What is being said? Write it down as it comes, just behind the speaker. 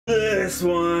last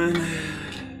one.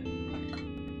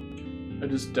 I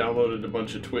just downloaded a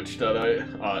bunch of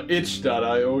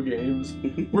itch.io games.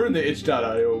 We're in the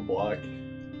itch.io block.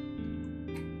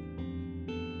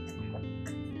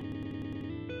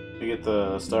 You get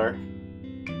the star?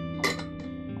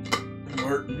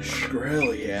 Martin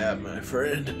Shkreli, yeah, my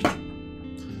friend.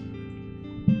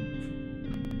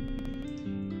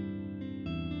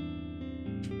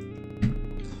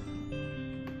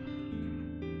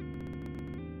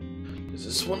 Is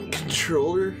this one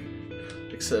controller?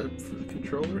 Except for the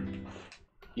controller?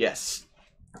 Yes.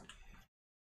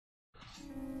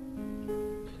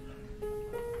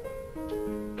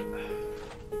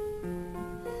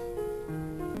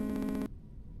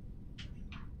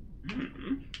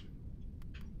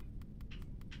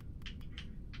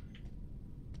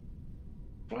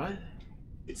 What?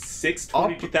 It's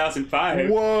 6/20/2005.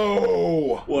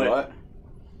 Whoa! What?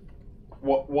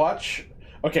 Watch.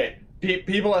 Okay,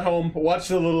 people at home, watch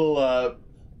the little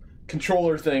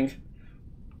controller thing.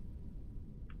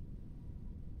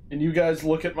 And you guys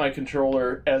look at my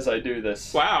controller as I do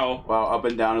this. Wow. Wow, up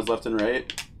and down is left and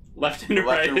right? Left and right.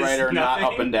 Left and right are not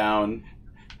nothing? up and down.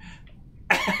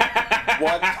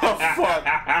 What the fuck?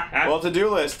 Well, to-do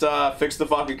list, fix the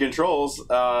fucking controls.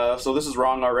 So this is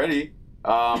wrong already.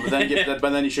 But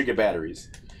then you should get batteries.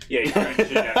 Yeah, you should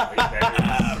definitely get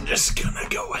batteries. I'm just gonna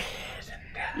go ahead.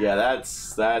 Yeah,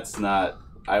 that's not...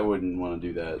 I wouldn't want to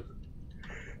do that.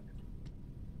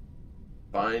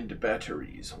 Find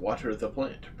batteries, water the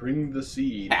plant, bring the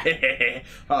seed.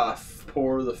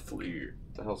 Pour the fleer.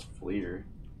 What the hell's Fleer?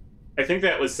 I think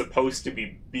that was supposed to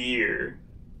be beer.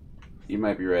 You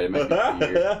might be right. It might be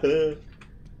Fleer.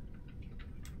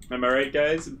 Am I right,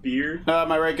 guys? Beer?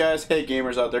 Am I right, guys? Hey,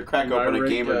 gamers out there, crack Am I open a right,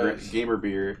 gamer guys? gamer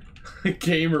beer.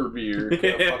 Gamer beer.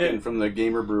 Fucking from the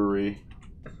Gamer Brewery.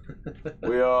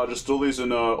 We just stole these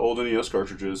in old NES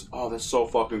cartridges. Oh, that's so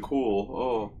fucking cool.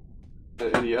 Oh, the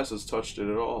NES has touched it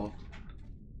at all.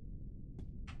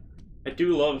 I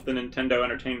do love the Nintendo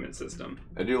Entertainment System.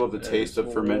 I do love the That taste is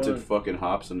of fermented one. fucking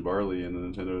hops and barley in the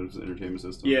Nintendo Entertainment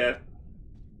System. Yeah.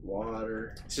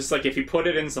 Water. It's just like if you put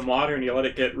it in some water and you let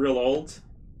it get real old,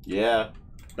 Yeah.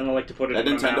 then I like to put it That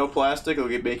in my Nintendo mouth. plastic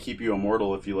may keep you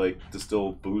immortal if you like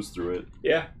distill booze through it.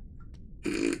 Yeah.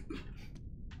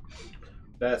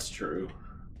 That's true.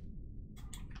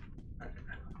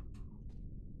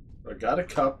 I got a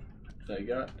cup. I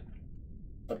got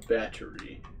a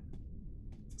battery.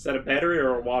 Is that a battery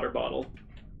or a water bottle?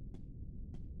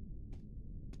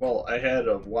 Well, I had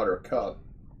a water cup.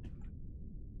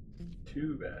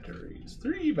 2 batteries.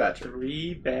 3 batteries.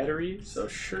 3 batteries? So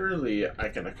surely I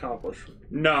can accomplish.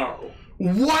 No.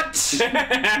 What?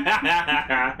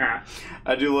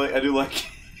 I do like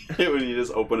it when you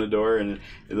just open a door and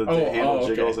the handle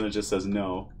jiggles and it just says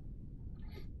no.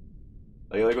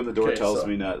 I like when the door Okay, tells so-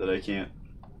 me that I can't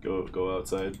go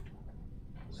outside.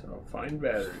 So find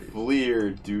batteries. Fleer,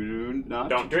 do not.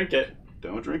 Don't drink it.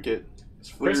 Don't drink it. It's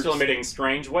Fleer. Crystal emitting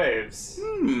strange waves.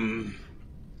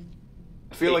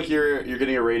 I feel like you're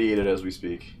getting irradiated as we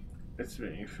speak. It's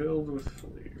being filled with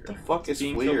fleer. The fuck is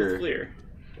Being filled with Fleer? Fleer.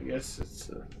 I guess it's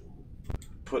a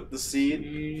Put the seed.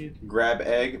 seed. Grab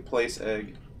egg. Place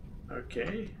egg.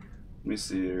 Okay. Let me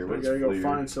see here. We What's gotta Fleer? go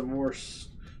find some more.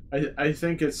 I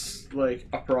think it's like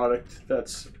a product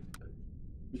that's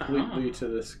completely to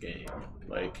this game.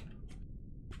 Like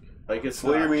it's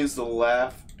Fleer not. means to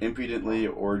laugh impudently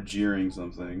or jeering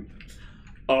something.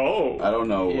 Oh. I don't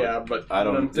know. Yeah, but I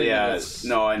don't. I'm thinking Yeah. it's,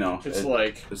 No, I know. It's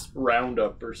like it's-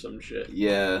 Roundup or some shit.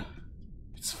 Yeah.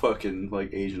 It's fucking like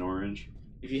Agent Orange.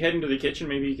 If you head into the kitchen,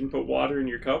 maybe you can put water in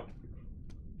your cup.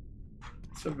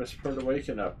 It's the best part of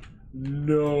waking up.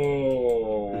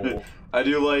 No. I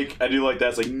do like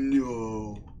that's like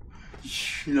no.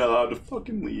 You're not allowed to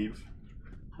fucking leave.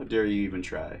 How dare you even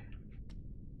try?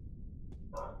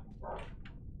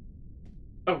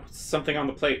 Oh, something on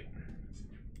the plate.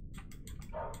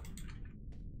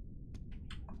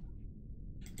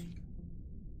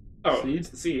 Oh, Seed? it's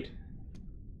the seed.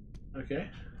 Okay.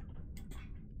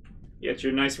 You got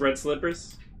your nice red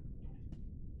slippers.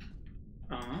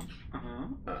 I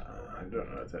don't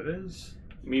know what that is.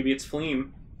 Maybe it's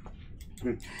Fleam.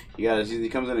 You gotta. He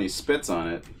comes in and he spits on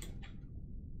it.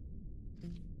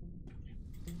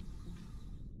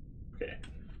 Okay.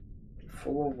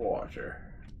 Full of water.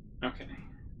 Okay.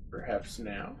 Perhaps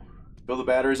now. Fill the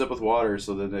batteries up with water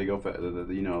so that they go.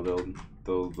 You know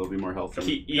they'll be more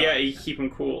healthy. You keep them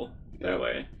cool Yeah. that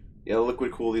way. Yeah,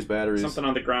 liquid cool these batteries. Something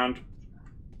on the ground.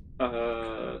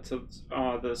 To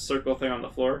the circle thing on the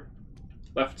floor.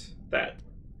 Left that.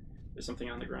 There's something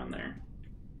on the ground there.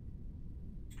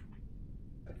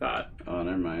 I thought. Oh,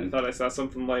 never I mind. thought I saw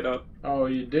something light up. Oh,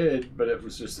 you did, but it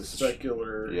was just a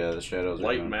specular Yeah, the shadows are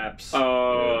light going. maps.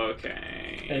 Oh,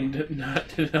 okay. And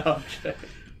not an object.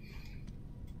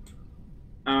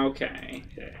 Okay.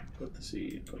 Okay, put the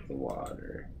seed, put the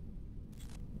water.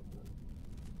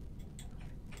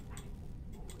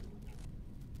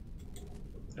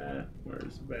 Where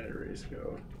does the batteries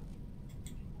go?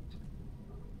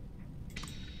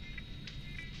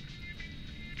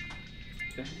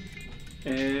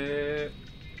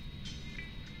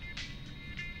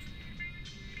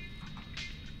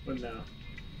 What now?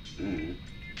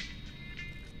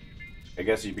 I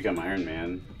guess you become Iron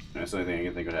Man. That's the only thing I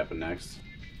can think would happen next.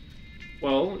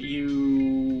 Well,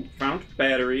 you found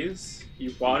batteries.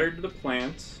 You watered the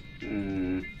plant.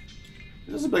 This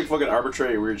is a big fucking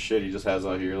arbitrary weird shit he just has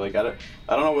out here. Like I don't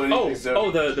know what anything's doing.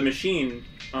 Oh, the machine.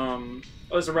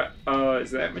 Is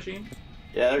that machine?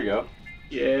 Yeah, there you go.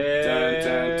 Yeah. Dun,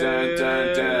 dun, dun, dun,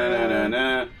 dun, dun, dun,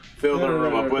 dun. Fill the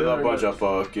room up with a bunch of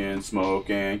fucking smoke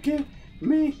and give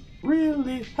me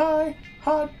really high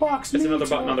hot box. There's another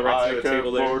button on the right side of the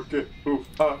table there.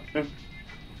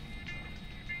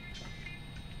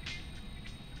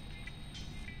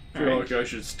 I feel like I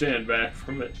should stand back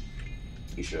from it.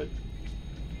 You should.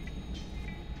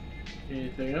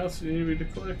 Anything else you need me to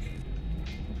click?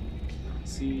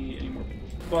 See any more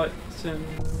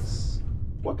buttons?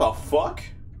 What the fuck?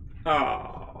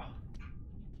 Oh.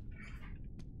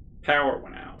 Power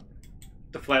went out.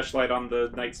 The flashlight on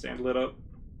the nightstand lit up.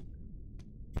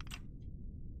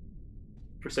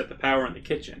 Reset the power in the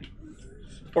kitchen.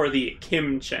 Or the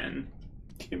Kim-chen.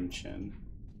 Kim-chen.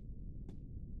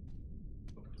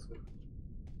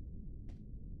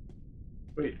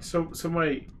 Wait, so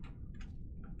my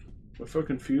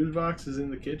fucking fuse box is in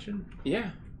the kitchen?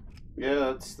 Yeah. Yeah,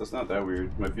 that's not that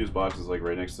weird. My fuse box is like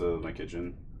right next to my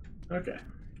kitchen. Okay.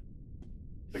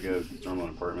 Like a normal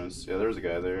apartments. Yeah, there's a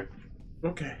guy there.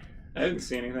 Okay. I didn't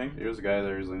see anything. There's a guy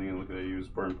there. He's leaning and looking at you. He's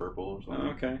wearing purple or something.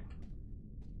 Oh, okay.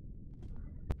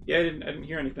 Yeah, I didn't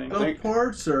hear anything. The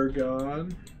parts are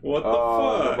gone. What the The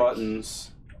fuck?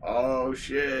 buttons. Oh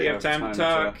shit. You have time to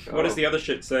talk. What does the other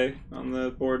shit say on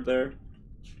the board there?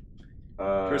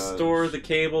 Restore the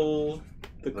cable,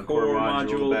 the core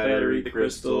module, battery, the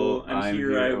crystal, and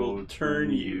here I will turn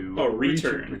you. Oh,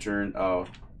 return. Return. Oh.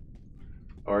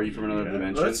 Oh, are you from another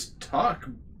dimension? Let's talk,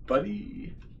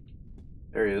 buddy.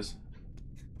 There he is.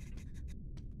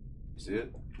 See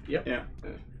it? Yep. Yeah.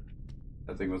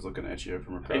 That thing was looking at you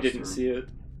from across. I didn't see it.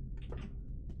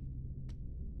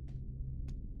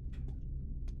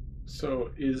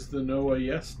 So, is the no a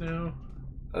yes now?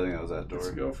 I think that was that door.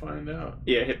 Let's go find out.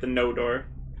 Yeah, hit the no door.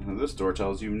 This door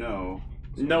tells you no.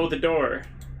 No, the door.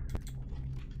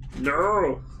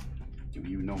 No! Do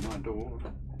you know my door?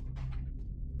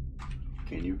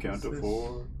 Can you count to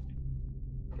 4?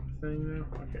 Thing now?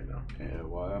 Okay, no. Yeah,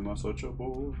 why am I such a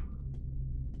bore?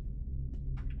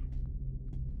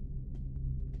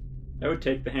 I would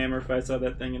take the hammer if I saw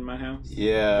that thing in my house.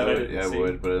 Yeah, I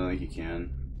would, but I don't think you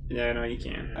can. Yeah, I know you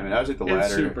can. I mean, I would take the ladder.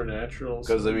 It's supernatural,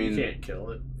 because so I mean, you can't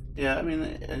kill it. Yeah, I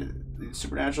mean,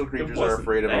 supernatural creatures are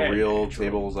afraid of a real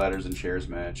tables, ladders, and chairs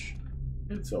match.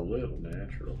 It's a little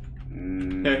natural.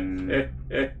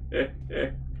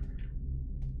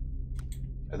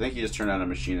 I think you just turn on a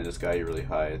machine and just got you really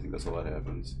high. I think that's all that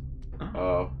happens.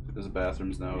 Oh, there's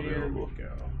bathrooms now available. Here we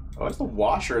go. Oh, it's the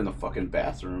washer in the fucking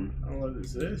bathroom. Oh, what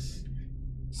is this?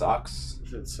 Socks?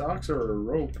 Is it socks or a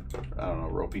rope? I don't know,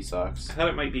 ropey socks. I thought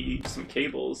it might be some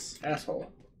cables. Asshole.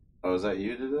 Oh, is that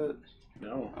you did that?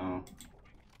 No. Oh.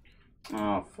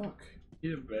 Oh, fuck.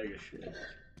 Eat a bag of shit.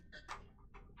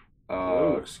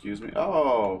 Oh, excuse me.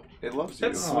 Oh, it loves you.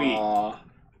 That's sweet. Aww.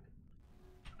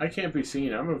 I can't be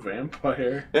seen. I'm a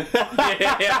vampire.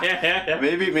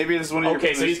 Maybe this is one of your...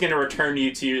 Okay, so he's going to return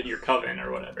you to your coven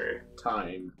or whatever.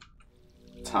 Time.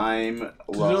 Time To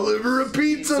deliver a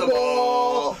pizza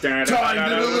ball! Time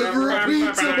to deliver a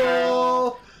pizza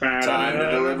ball! Time to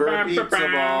deliver a pizza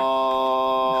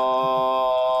ball!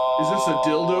 Is this a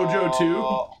dildo Joe too?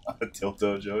 A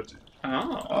dildo Joe too.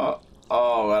 Oh.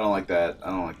 Oh, I don't like that.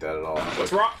 I don't like that at all.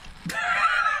 What's wrong?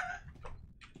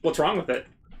 What's wrong with it?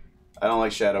 I don't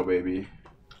like Shadow Baby.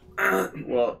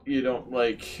 Well, you don't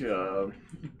like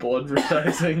blood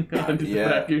advertising on the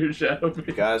back of your Shadow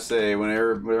Baby? Gotta say,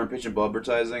 whenever I'm pitching blood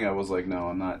advertising, I was like, no,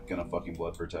 I'm not gonna fucking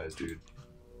blood advertise, dude.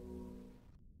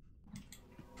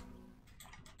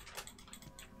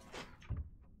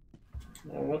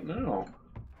 Well, what now?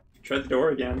 Try the door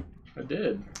again. I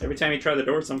did. Every time you try the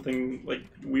door, something like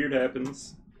weird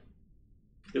happens.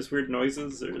 Just weird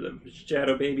noises, or the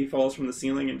Shadow Baby falls from the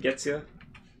ceiling and gets you.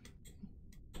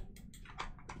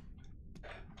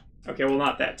 Okay, well,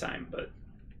 not that time, but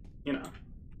you know.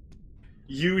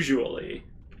 Usually.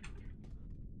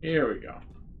 Here we go.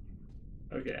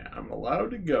 Okay, I'm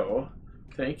allowed to go.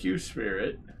 Thank you,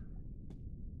 Spirit.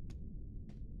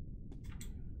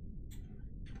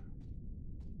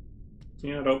 Can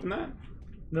you not open that?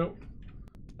 Nope.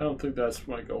 I don't think that's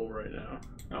my goal right now.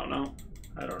 Oh no.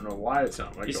 I don't know why it's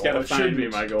not my You just goal. gotta It should be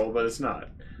my goal, but it's not.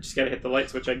 Just gotta hit the light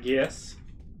switch, I guess.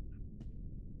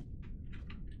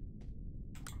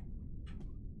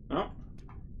 Oh.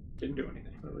 Didn't do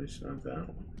anything. At least not that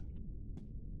one.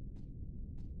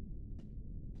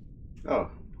 Oh,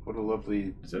 what a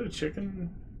lovely... Is that a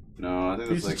chicken? No, I think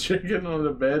Piece that's like... of chicken on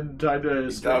the bed tied to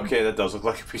a string? Okay, that does look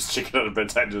like a piece of chicken on a bed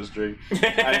tied to a string. What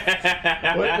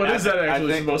is that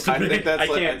actually supposed to be? I think that's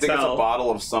like, I think it's a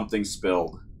bottle of something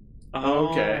spilled. Oh,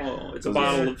 okay. It's a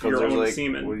bottle of your own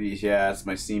semen. Yeah, it's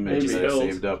my semen that I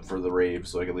saved up for the rave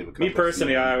so I could leave a cup. Me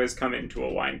personally, I always come into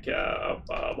a wine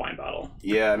bottle.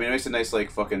 Yeah, I mean, it makes a nice,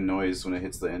 like, fucking noise when it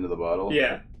hits the end of the bottle.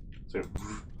 Yeah. So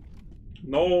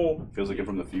No. Feels like I'm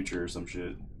from the future or some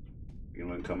shit. You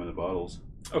know, come in the bottles.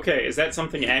 Okay, is that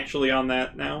something actually on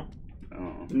that now? I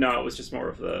don't No, know. it was just more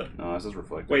of the... No, this is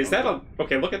reflective. Wait, is that a...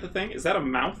 Okay, look at the thing. Is that a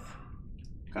mouth?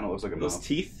 Kind of looks like a Those mouth.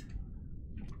 teeth?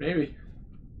 Maybe.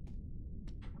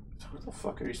 What the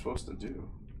fuck are you supposed to do?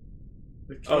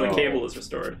 Oh, the cable is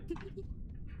restored.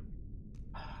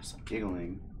 Stop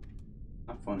giggling.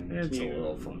 Not funny. It's a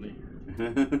little funny.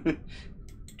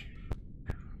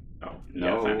 Oh, you No.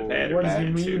 gotta find the battery. What does he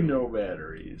Bad mean, too. no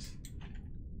batteries?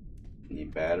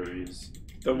 Need batteries.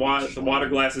 The water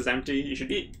glass is empty. You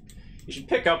should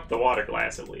pick up the water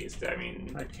glass at least. I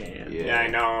mean... I can't. Yeah. Yeah, I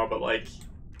know, but like...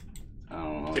 I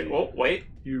don't know. Okay, oh, wait.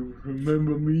 You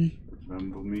remember me?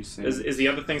 Remember me saying... Is the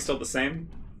other thing still the same?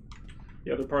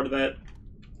 The other part of that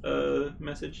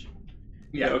message?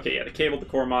 Yeah. Okay, yeah, the cable, the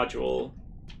core module.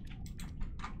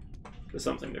 There's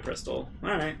something to crystal.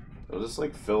 Alright. It'll just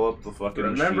like fill up the fucking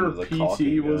Remember machine with a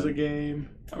caulking PT was gun. a game?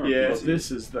 Yeah. Well, this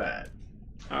is that.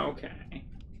 Okay.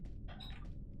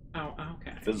 Oh,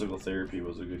 okay. Physical therapy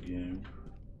was a good game.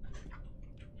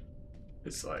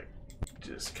 It's like,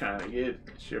 just kind of get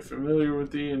you familiar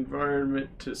with the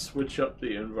environment to switch up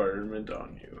the environment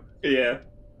on you. Yeah.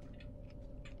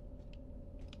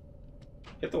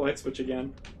 Hit the light switch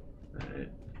again. Right?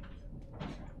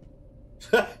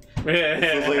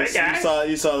 Yeah, Like, guys.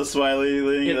 you saw the smiley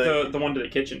thing. Hit Like, the one to the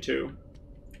kitchen too.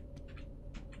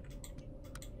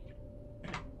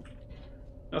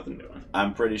 Nothing doing.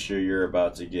 I'm pretty sure you're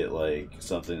about to get like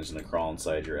something that's gonna crawl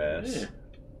inside your ass. Yeah.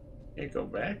 Can't go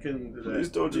back into that. Please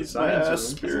don't the eat my science ass,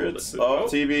 room. spirits. Oh, Oh,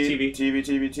 TV.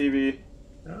 TV.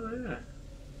 Oh, yeah.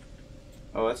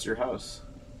 Oh, that's your house.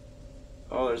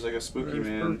 Oh, there's like a spooky There's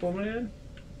man. Purple Man.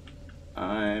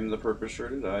 I'm the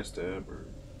purple-shirted eye stabber.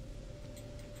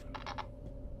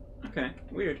 Okay,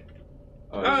 weird.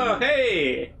 Oh,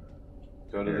 Hey!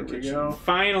 go to There the we kitchen. go.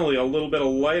 Finally, a little bit of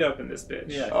light up in this bitch.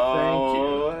 Yeah.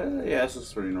 Oh, yeah, this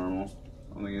is pretty normal.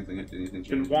 I don't think anything Been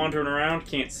changed. wandering around,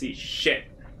 can't see shit.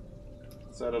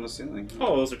 What's that on the ceiling?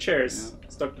 Oh, those are chairs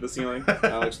stuck to the ceiling.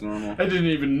 That looks normal. I didn't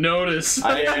even notice.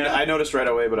 I noticed right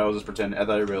away, but I was just pretending. I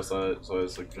thought everybody else saw it, so I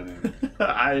was like pretending.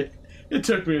 It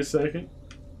took me a second.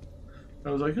 I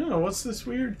was like, oh, what's this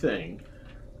weird thing?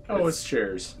 Oh, it's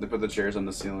chairs. They put the chairs on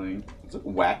the ceiling. It's a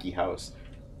wacky house.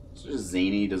 It's just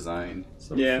zany design.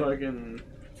 Some Yeah. fucking Can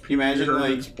you imagine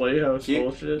like Playhouse can you,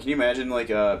 bullshit. can you imagine like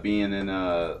being in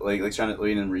like trying to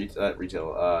be in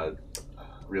retail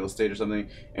real estate or something,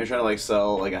 and you're trying to like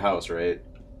sell like a house, right?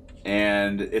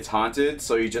 And it's haunted,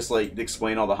 so you just like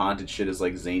explain all the haunted shit as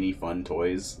like zany fun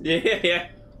toys. Yeah.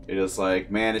 You're just like,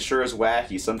 man, it sure is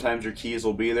wacky. Sometimes your keys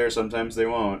will be there, sometimes they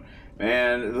won't.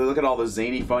 Man, look at all the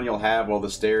zany fun you'll have while the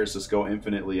stairs just go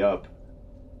infinitely up.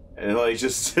 And like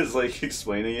just like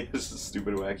explaining it, it's just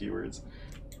stupid wacky words.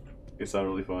 It's not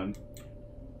really fun.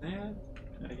 Yeah,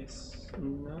 I guess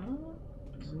no.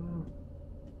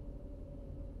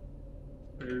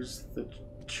 There's the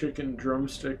chicken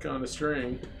drumstick on a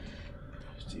string.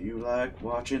 Do you like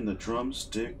watching the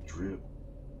drumstick drip?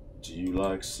 Do you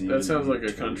like seeing... That sounds like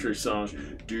a country song.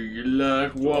 Do you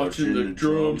like watching the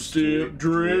drumstick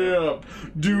drip?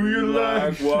 Do you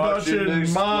like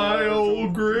watching my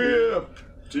old grip?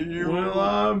 Do you... Well,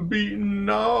 I'm beating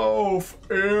off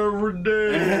every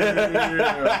day.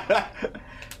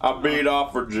 I beat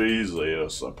off for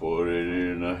Jesus. I put it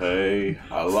in the hay.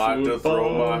 I like to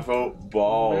throw my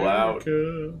football out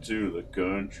America. to the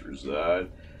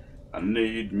countryside. I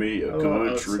need me a Oh,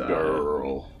 country outside.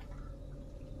 girl.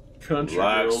 Country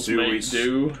Like girls Suey make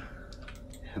do.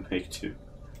 Make two.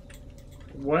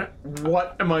 What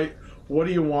am I? What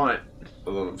do you want?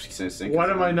 Although, What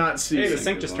am I not seeing? Hey, the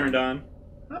sink just turned on.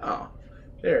 Oh,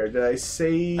 There, did I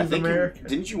save America?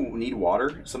 Didn't you need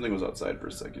water? Something was outside for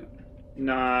a second.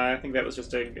 Nah, I think that was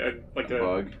just a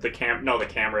bug. The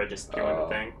camera just doing the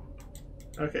thing.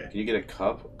 Okay. Can you get a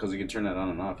cup? Because you can turn that on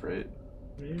and off, right?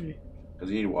 Maybe. Because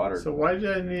you need water. So why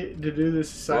did I need to do this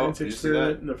science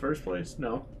experiment in the first place?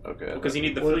 No. Okay. Because you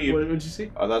need the fleet. What did you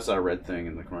see? Oh, that's a red thing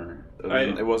in the corner.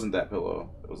 It wasn't that pillow.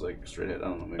 It was like straight ahead. I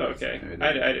don't know. Maybe okay.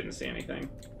 I didn't see anything.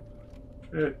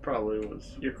 It probably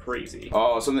was. You're crazy.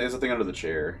 Oh, there's a thing under the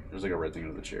chair. There's like a red thing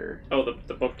under the chair. Oh,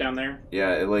 the book down there?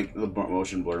 Yeah, the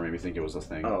motion blur made me think it was a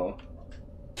thing. Oh.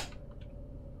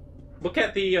 Look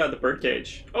at the bird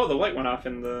cage. Oh, the light went off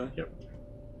in the... Yep.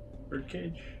 Bird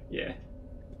cage? Yeah.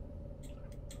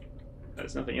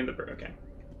 There's nothing in the bird. Okay.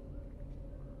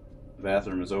 The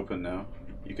bathroom is open now.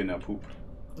 You can now poop.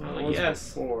 Well, it was yes.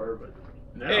 before, but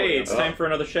now hey, it's time for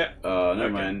another shot. Never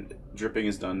mind. Dripping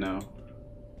is done now.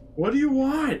 What do you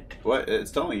want? What?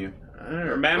 It's telling you.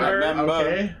 Remember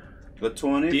okay. The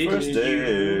 21st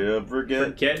day of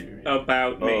forget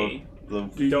about me. Do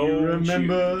you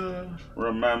remember?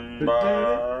 Remember.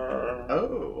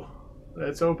 Oh.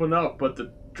 Let's open up, but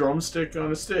the drumstick on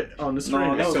the string.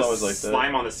 No, that was always like that.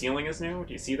 Slime on the ceiling is new.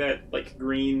 Do you see that like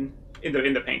green in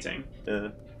the painting? Yeah.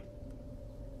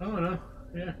 Oh no.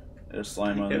 Yeah. There's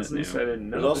slime on it. At least I didn't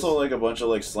know. There's also like a bunch of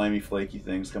like slimy, flaky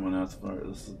things coming out.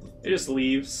 It just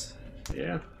leaves.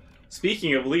 Yeah.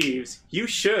 Speaking of leaves, you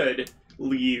should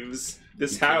leaves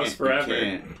this house forever. You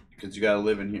can't, because you gotta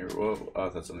live in here. Whoa! Oh, I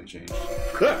thought something changed.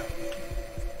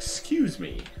 Excuse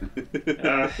me.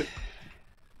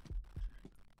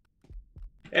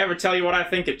 Ever tell you what I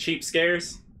think of cheap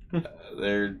scares?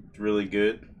 They're really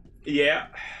good. Yeah.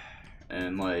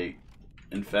 And like,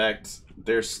 in fact,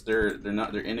 they're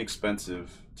inexpensive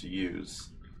to use.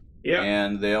 Yeah.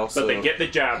 And they also. But they get the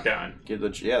job done. They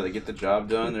get the job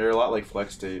done. They're a lot like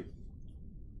flex tape.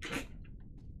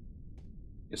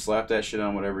 You slap that shit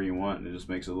on whatever you want, and it just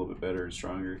makes it a little bit better and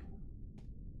stronger.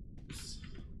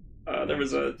 There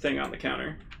was a thing on the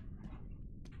counter.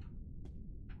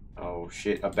 Oh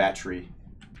shit! A battery.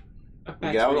 battery.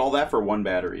 We got all that for one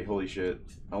battery. Holy shit!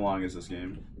 How long is this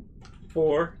game?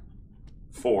 4.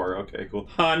 4. Okay, cool.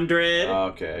 100.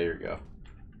 Okay, here we go.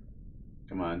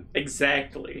 Come on.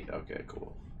 Exactly. Okay,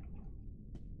 cool.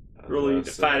 Really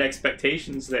defied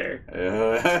expectations there.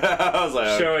 I was like,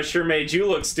 I sure made you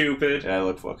look stupid. Yeah, I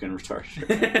look fucking retarded.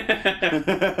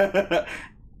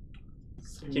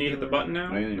 Can you hit the button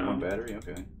now? No, you need one battery?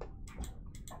 Okay.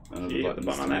 Can you hit the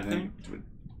button on that thing?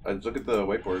 Look at the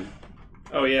whiteboard.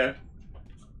 Oh, yeah.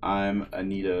 I'm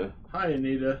Anita. Hi,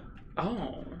 Anita.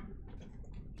 Oh.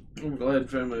 I'm glad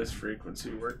feminist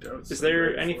frequency worked out. Is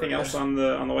there anything else on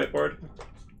the whiteboard?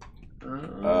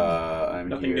 I'm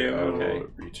nothing here. new. Okay.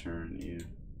 I'll return you.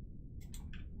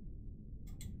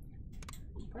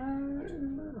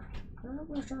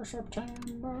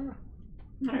 September.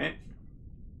 All right.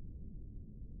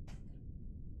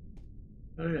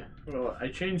 Oh yeah. Well, I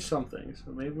changed something,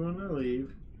 so maybe when I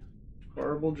leave,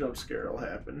 horrible jump scare will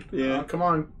happen. Yeah. Come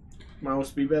on, mouse,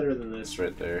 be better than this. It's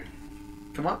right there.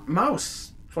 Come on,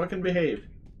 mouse, fucking behave.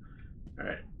 All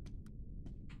right.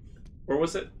 Where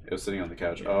was it? It was sitting on the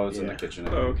couch. Oh, it's in the kitchen.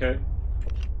 Oh, okay.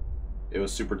 It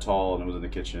was super tall and it was in the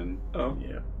kitchen. Oh.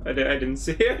 Yeah. I didn't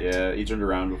see it. Yeah, he turned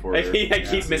around before. I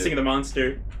keep missing the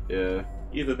monster. Yeah.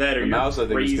 Either that or the you're mouse, I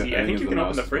think, crazy. I think you can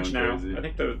open the fridge now. Crazy. I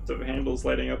think the handle's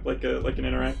lighting up like an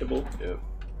interactable. Yep.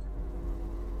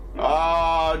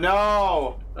 Oh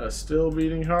no! A still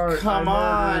beating heart. Come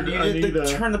on! You need to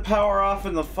turn the power off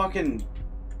in the fucking.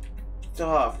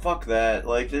 Fuck that!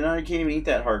 Like now you can't even eat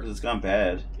that heart because it's gone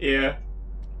bad. Yeah.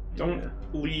 Don't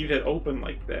leave it open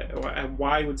like that.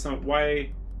 Why would some?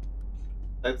 Why?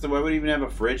 Why would you even have a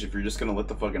fridge if you're just gonna let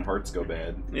the fucking hearts go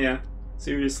bad? Yeah.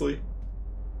 Seriously.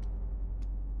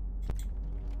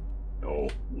 No.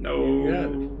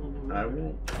 No. I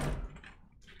won't.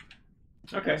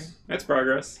 Okay, that's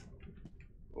progress.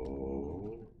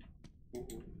 Oh.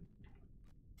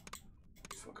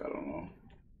 Fuck, I don't know.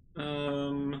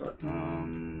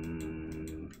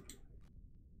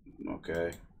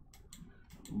 Okay.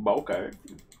 Okay.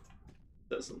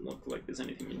 Doesn't look like there's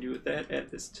anything you can do with that at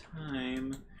this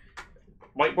time.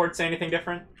 Whiteboard say anything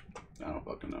different? I don't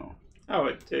fucking know. Oh,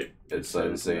 it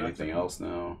doesn't say anything else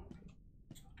now.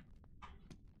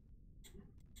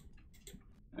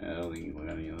 Yeah, I don't think you can look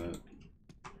at any of that.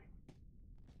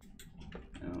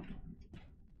 Yeah.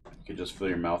 You could just fill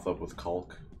your mouth up with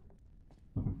caulk.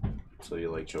 So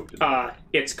you like choked it.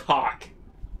 It's cock.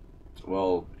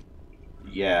 Well,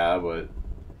 yeah, but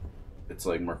it's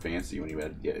like more fancy when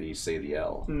you say the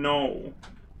L. No.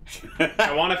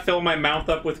 I want to fill my mouth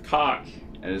up with cock.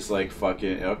 And it's like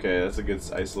fucking okay. That's a good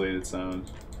isolated sound.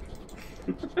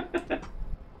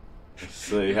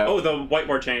 So you have... Oh, the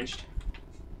whiteboard changed.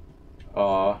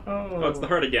 Oh, it's the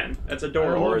heart again. That's a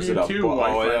door. Or is it up?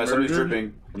 Oh, yeah, somebody's murdered.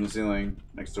 dripping from the ceiling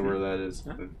next to where that is.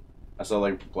 Huh? I saw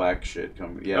like black shit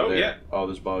coming. Yeah, Oh, there. yeah. Oh,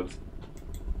 there's bugs.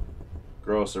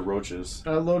 Gross, they're roaches.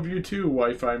 I love you too,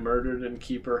 Wi-Fi murdered and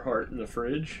keep her heart in the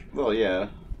fridge. Well, yeah.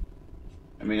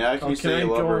 I mean, how can you say you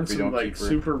love her if you don't keep her?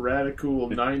 Super radical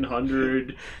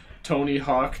 900 Tony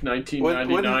Hawk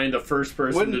 1999, the first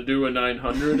person to do a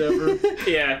 900 ever.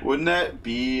 Yeah. Wouldn't that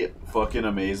be fucking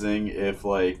amazing if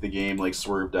like the game like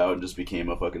swerved out and just became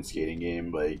a fucking skating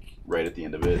game like right at the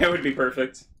end of it? That would be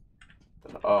perfect.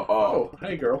 Oh,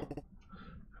 hey girl.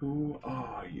 Who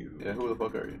are you? Yeah, who the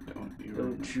fuck are you?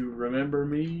 Don't you remember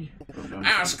me? Don't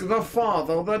Ask the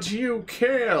father that you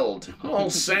killed. I'll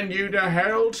send you to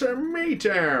hell to meet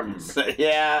him.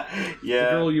 Yeah, yeah. The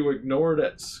girl you ignored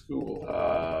at school.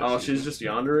 She's just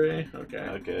yandere? Okay.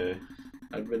 Okay.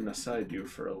 I've been beside you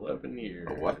for 11 years.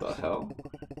 Oh, what the hell?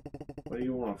 What do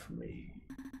you want from me?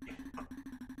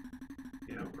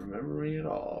 You don't remember me at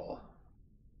all.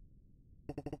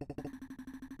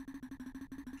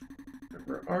 There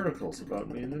were articles about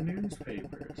me in the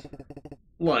newspapers.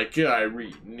 Like I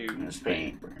read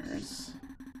newspapers.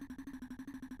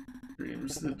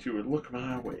 Dreams that you would look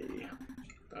my way.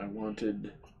 I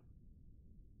wanted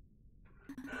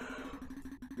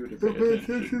you to pay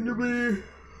attention to me.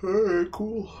 Alright,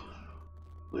 cool.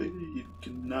 Like, you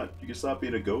can stop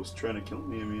being a ghost trying to kill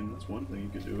me. I mean, that's one thing you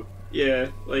could do. Yeah,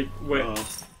 like what?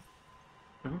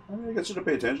 I guess you should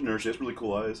pay attention to her. She has really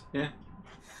cool eyes. Yeah.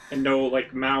 And no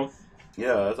like mouth.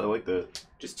 Yeah, I like that.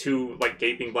 Just two like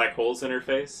gaping black holes in her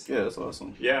face. Yeah, that's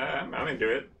awesome. Yeah, I'm into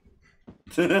it.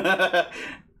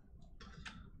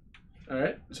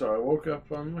 Alright, so I woke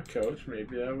up on my couch.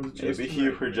 Maybe that was just Maybe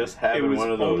you were just having It was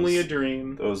one of those. only a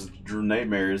dream. Those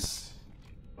nightmares.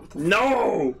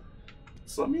 No!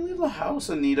 So let me leave the house,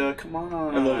 Anita. Come on.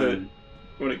 I love it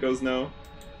when it goes no.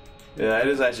 Yeah, it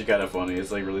is actually kind of funny.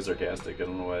 It's like really sarcastic. I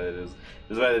don't know why it is.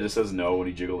 It's why it just says no when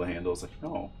you jiggle the handle. It's like,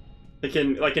 no.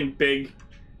 Like in big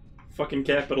fucking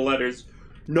capital letters.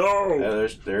 No! Yeah,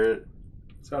 there.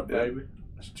 What's up, baby?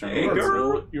 Hey,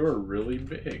 girl. You're really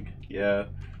big. Yeah.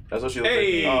 That's what she looks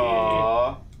Hey. like.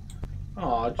 Aww.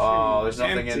 Aw, Oh, there's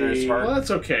nothing in her heart. Well,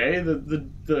 that's okay.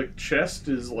 The chest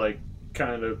is like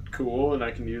kind of cool, and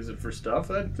I can use it for stuff.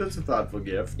 That's a thoughtful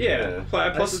gift. Yeah.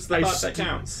 Plus, it's the thought that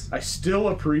counts. I still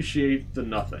appreciate the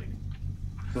nothing.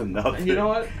 Nothing. And you know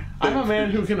what? I'm a man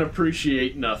who can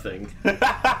appreciate nothing,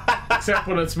 except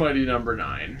when it's Mighty Number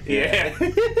 9. Yeah.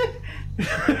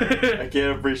 I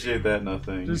can't appreciate that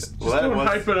nothing. Just don't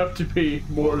hype it up to be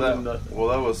more than nothing. Well,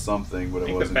 that was something, but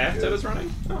it wasn't the bathtub good. is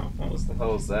running? Oh, what was What the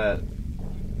hell was that?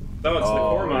 Oh, it's the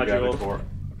core we got a module. core.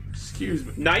 Excuse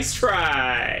me. Nice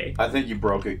try! I think you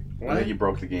broke it. What? I think you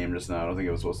broke the game just now. I don't think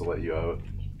it was supposed to let you out.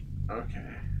 Okay.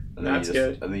 And That's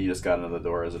good. I think you just got into the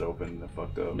door as it opened and it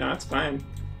fucked up. No, it's fine.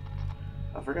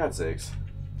 Oh, for God's sakes.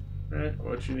 Alright,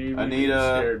 what you need?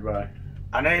 Anita. Scared by.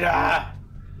 Anita!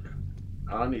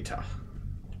 Anita.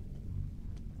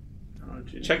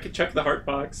 Check the heart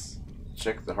box.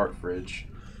 Check the heart fridge.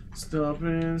 Step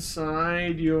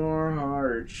inside your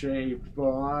heart-shaped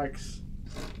box.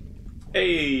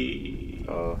 Hey!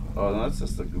 Oh, no, that's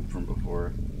just the goop from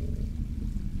before.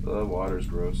 The water's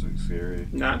gross and scary.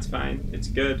 No, it's fine. It's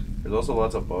good. There's also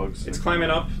lots of bugs. It's climbing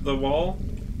up the wall.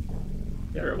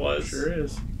 There it was. Sure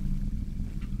is.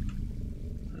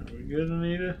 Are we good,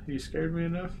 Anita? You scared me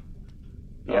enough?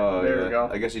 Oh, there yeah. we go.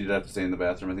 I guess you did have to stay in the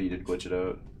bathroom. I think you did glitch it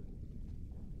out.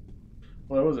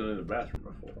 Well, I wasn't in the bathroom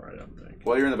before, I don't think.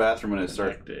 Well, you're in the bathroom when it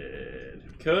started.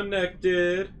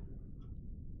 Connected.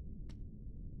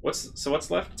 What's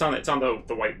left? It's on the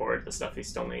whiteboard. The stuff you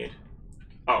still need.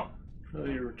 Oh. Well,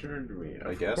 you returned to me.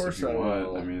 I guess if you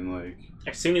want. I mean, like.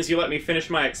 As soon as you let me finish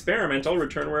my experiment, I'll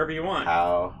return wherever you want.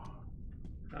 How?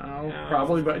 Oh,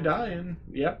 probably by dying.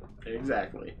 Yep,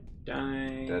 exactly.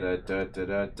 Die. Da da da da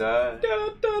da da. Da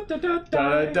da da da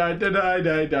Da da. da da da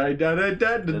da da da da da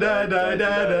da da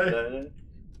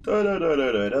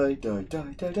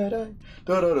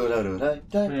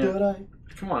da da. Man,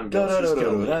 come on, Ghost, just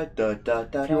kill me.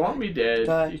 If you want me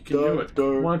dead, you can do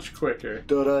it much quicker.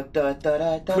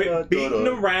 Quit beating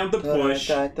around the bush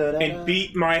and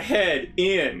beat my head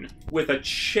in with a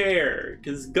chair,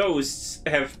 because ghosts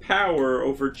have power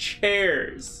over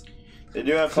chairs. They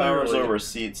do have powers Clearly. over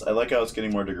seats. I like how it's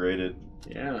getting more degraded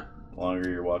Yeah. the longer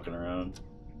you're walking around.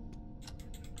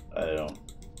 I don't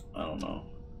know.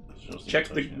 It's just Check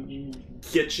the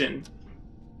kitchen.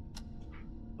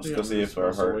 Let's go see if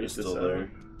our heart is still there.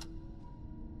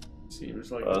 Seems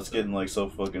like Oh, it's getting like so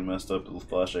fucking messed up that the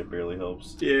flashlight barely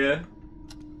helps. Yeah.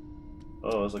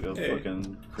 Oh, it's like a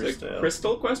fucking crystal. Like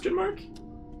crystal question mark?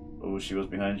 Oh, she was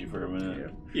behind you for a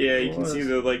minute. Yeah, you can see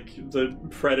the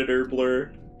predator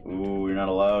blur. Ooh, you're not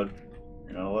allowed.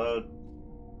 You're not allowed.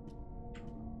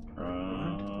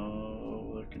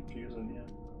 They're confusing you.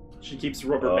 She keeps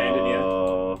rubber banding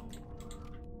you.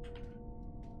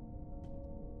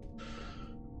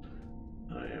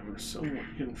 I am somewhat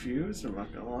confused, I'm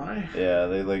not gonna lie. Yeah,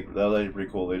 that was actually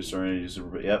pretty cool. They just started to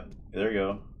super. Yep, there you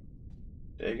go.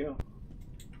 There you go.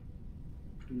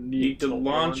 Need to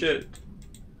launch it.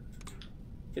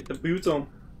 Hit the button.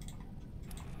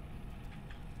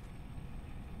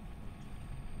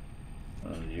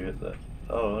 Oh, you hit that.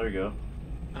 Oh, there you go.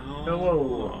 Oh.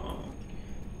 Hello.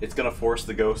 It's gonna force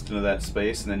the ghost into that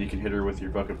space, and then you can hit her with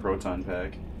your fucking proton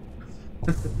pack.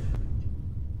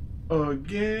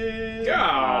 Again.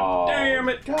 God damn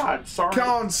it. God, sorry.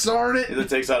 Darn it. It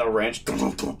takes out a wrench.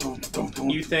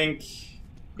 You think?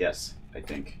 Yes, I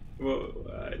think. Well,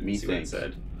 I didn't Me see what it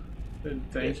think. said.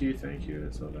 Thank you.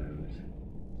 That's what I was.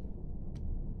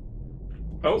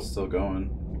 Oh, It's still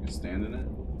going. You can stand in it.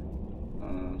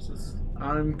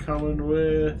 I'm coming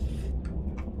with.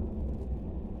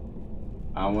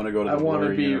 I want to go to the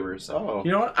Blur universe. Oh.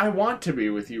 You know what? I want to be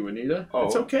with you, Anita. Oh.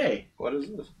 It's okay. What is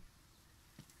this?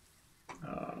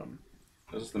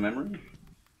 Is this the memory?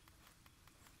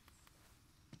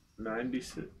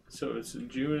 96. So it's in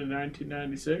June of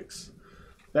 1996.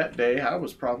 That day, I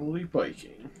was probably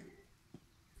biking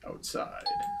outside.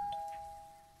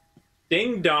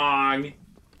 ding dong.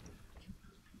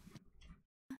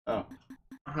 Oh.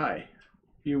 Hi.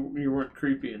 You weren't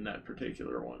creepy in that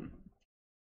particular one.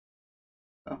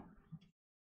 Oh.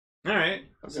 All right.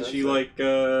 Okay, So she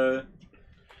that's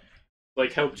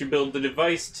like helped you build the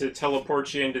device to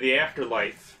teleport you into the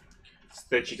afterlife, so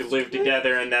that you could live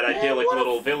together in that idyllic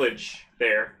little village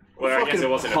there. Well, I guess it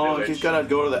wasn't punk. a village. He's gotta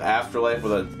go to the afterlife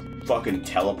with a fucking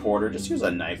teleporter. Just use a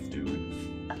knife, dude.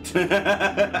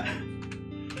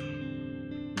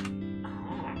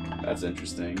 That's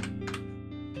interesting.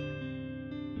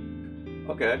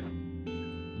 Okay.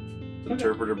 It's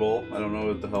interpretable. I don't know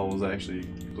what the hell was actually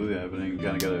completely happening.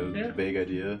 Kinda got a vague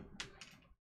idea.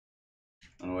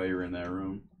 I don't know why you were in that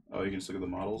room. Oh, you can just look at the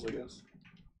models, I guess.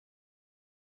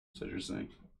 That's interesting.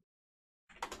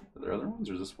 Are there other ones,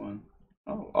 or is this one?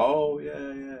 Oh,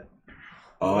 yeah.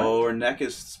 Oh, her neck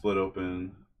is split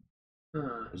open.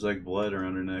 Huh. There's like blood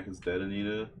around her neck. It's dead,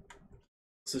 Anita.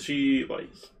 So she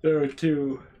There are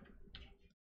two.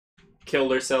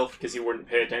 killed herself because you wouldn't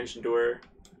pay attention to her,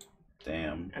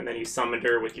 Damn. and then you summoned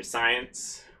her with your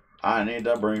science. I need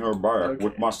to bring her back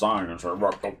with my science.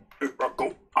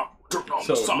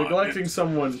 So neglecting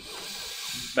someone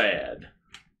bad.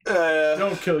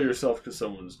 Don't kill yourself because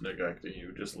someone's neglecting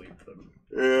you. Just leave them.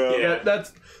 Yeah.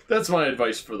 That's my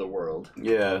advice for the world.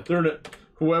 Yeah.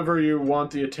 Whoever you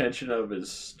want the attention of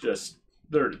is just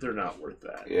they're not worth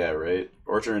that. Yeah, right.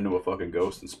 Or turn into a fucking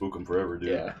ghost and spook them forever, dude.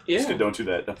 Yeah. Just don't do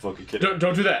that. I'm fucking kidding.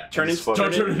 Don't do that. Turn into a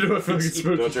fucking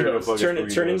spooky Don't turn into a ghost. fucking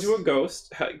Turn into a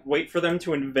ghost. Wait for them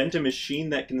to invent a machine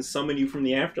that can summon you from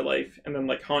the afterlife, and then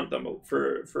haunt them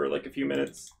for a few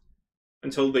minutes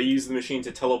until they use the machine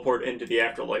to teleport into the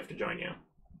afterlife to join you.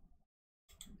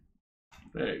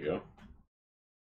 There you go.